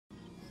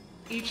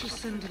Each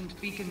ascendant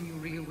beacon you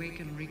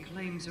reawaken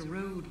reclaims a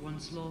road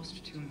once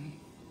lost to me,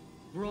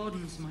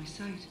 broadens my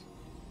sight.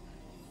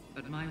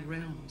 But my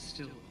realm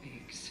still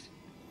aches.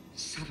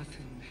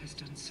 Savathun has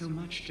done so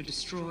much to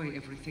destroy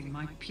everything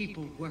my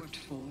people worked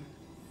for.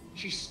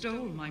 She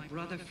stole my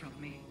brother from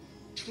me,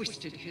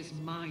 twisted his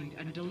mind,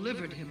 and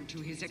delivered him to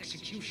his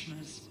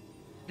executioners.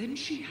 Then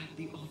she had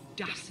the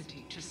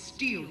audacity to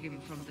steal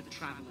him from the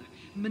Traveler,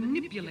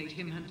 manipulate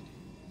him, and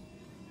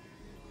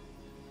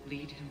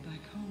lead him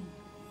back home.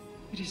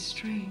 It is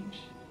strange,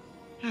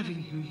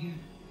 having him here.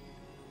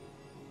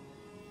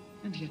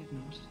 And yet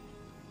not.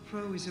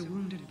 Crow is a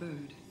wounded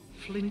bird,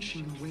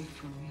 flinching away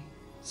from me,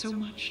 so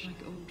much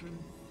like Aldrin,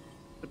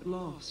 but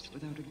lost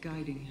without a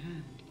guiding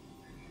hand.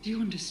 Do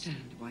you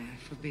understand why I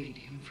forbade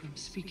him from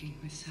speaking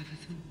with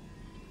Savathun?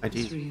 I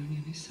do. This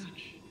reunion is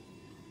such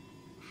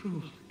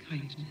cruel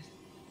kindness.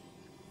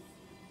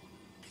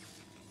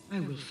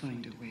 I will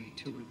find a way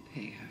to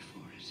repay her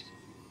for it.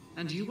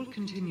 And you will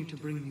continue to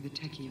bring me the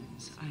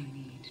Techians I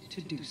need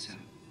to do so.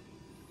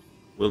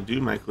 Will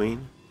do, my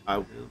queen. I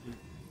will do.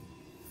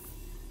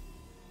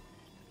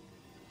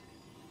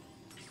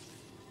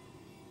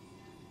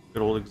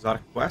 Good old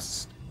exotic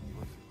quest.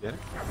 Let's get it.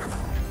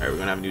 Alright, we're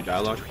gonna have a new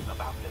dialogue. Dream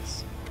about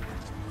this.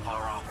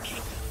 Far-off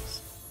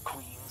kingdoms,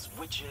 queens,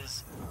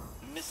 witches,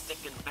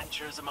 mystic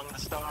adventures among the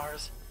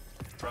stars.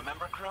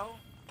 Remember, Crow?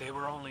 They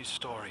were only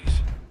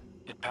stories.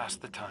 It passed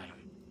the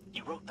time.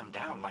 You wrote them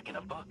down like in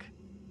a book.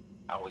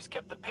 I always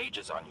kept the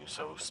pages on you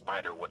so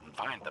Spider wouldn't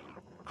find them.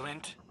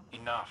 Glint,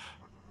 enough.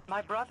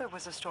 My brother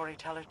was a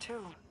storyteller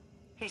too.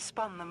 He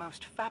spun the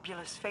most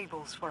fabulous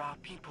fables for our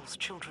people's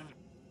children.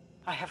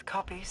 I have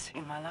copies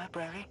in my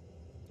library,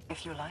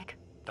 if you like.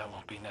 That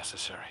won't be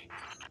necessary.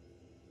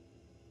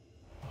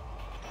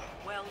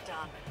 Well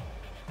done.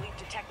 We've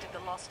detected the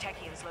Lost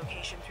Techian's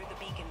location through the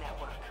beacon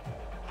network.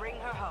 Bring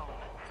her home.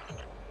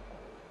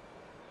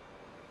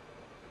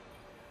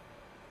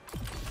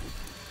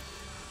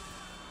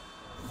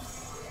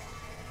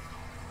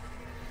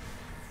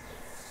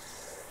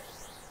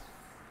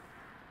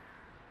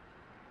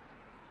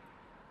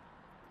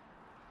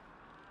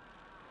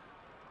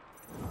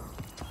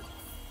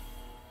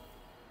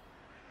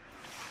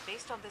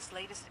 Based on this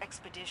latest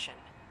expedition,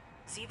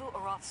 Xivu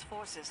Arath's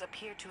forces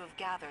appear to have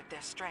gathered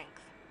their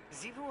strength.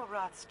 Xivu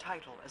Arath's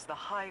title as the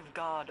Hive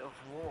God of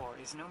War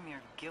is no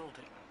mere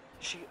gilding.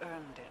 She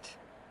earned it.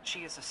 She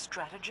is a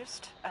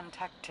strategist and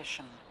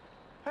tactician.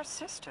 Her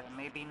sister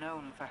may be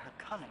known for her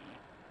cunning,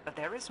 but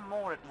there is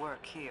more at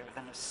work here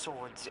than a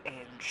sword's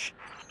edge.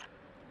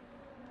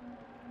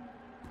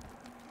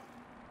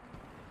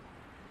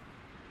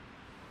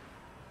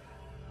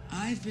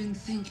 I've been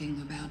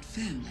thinking about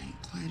family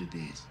quite a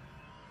bit.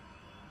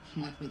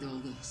 What with all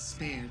the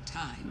spare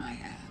time I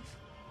have.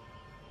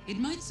 It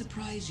might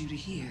surprise you to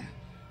hear,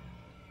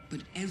 but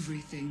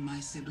everything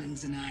my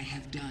siblings and I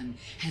have done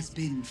has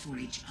been for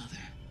each other.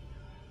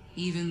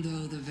 Even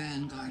though the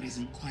Vanguard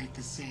isn't quite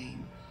the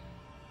same,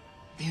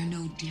 they're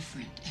no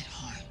different at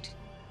heart.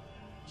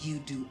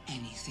 You'd do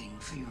anything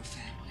for your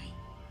family,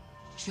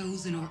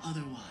 chosen or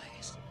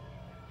otherwise.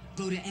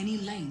 Go to any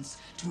lengths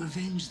to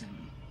avenge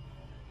them.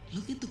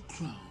 Look at the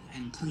Crow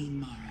and Queen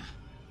Mara.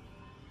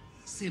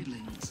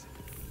 Siblings,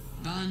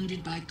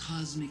 bonded by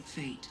cosmic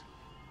fate,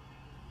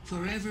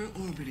 forever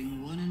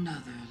orbiting one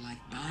another like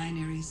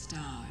binary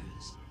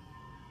stars.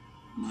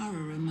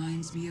 Mara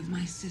reminds me of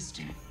my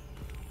sister.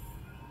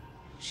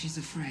 She's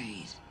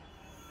afraid,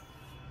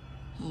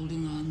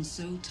 holding on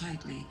so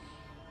tightly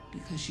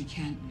because she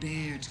can't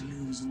bear to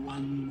lose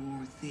one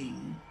more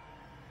thing.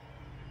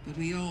 But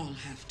we all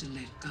have to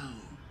let go.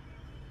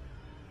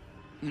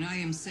 When I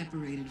am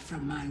separated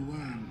from my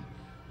worm,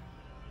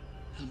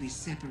 I'll be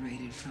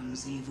separated from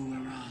Xivu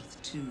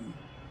Arath too.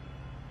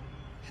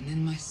 And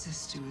then my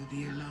sister will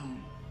be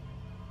alone.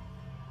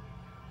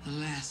 The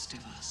last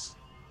of us.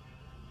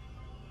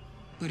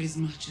 But as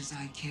much as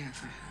I care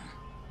for her,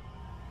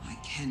 I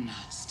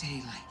cannot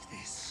stay like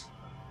this.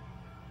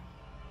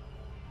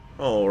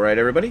 Alright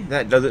everybody,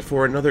 that does it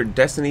for another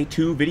Destiny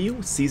 2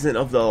 video, Season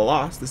of the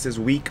Lost. This is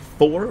week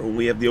 4, and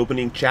we have the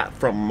opening chat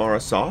from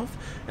Marasov,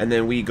 and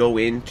then we go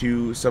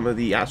into some of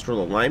the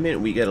astral alignment.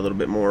 We get a little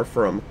bit more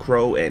from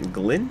Crow and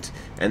Glint,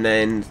 and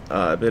then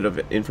a bit of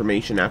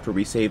information after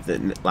we save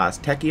the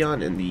last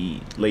Techion in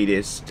the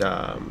latest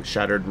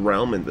Shattered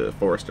Realm in the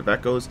Forest of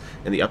Echoes,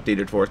 and the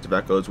updated Forest of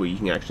Echoes where you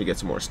can actually get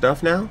some more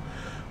stuff now.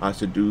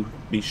 So do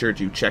be sure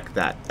to check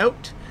that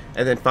out.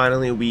 And then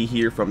finally we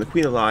hear from the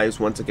Queen of Lies,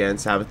 once again,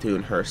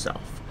 Savathun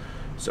herself.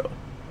 So,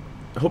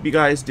 I hope you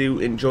guys do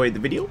enjoy the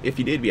video. If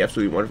you did, it'd be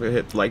absolutely wonderful to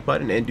hit the like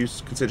button and do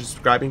consider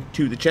subscribing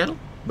to the channel.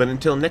 But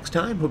until next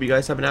time, hope you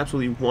guys have an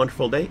absolutely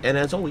wonderful day. And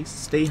as always,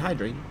 stay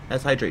hydrated,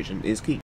 as hydration is key.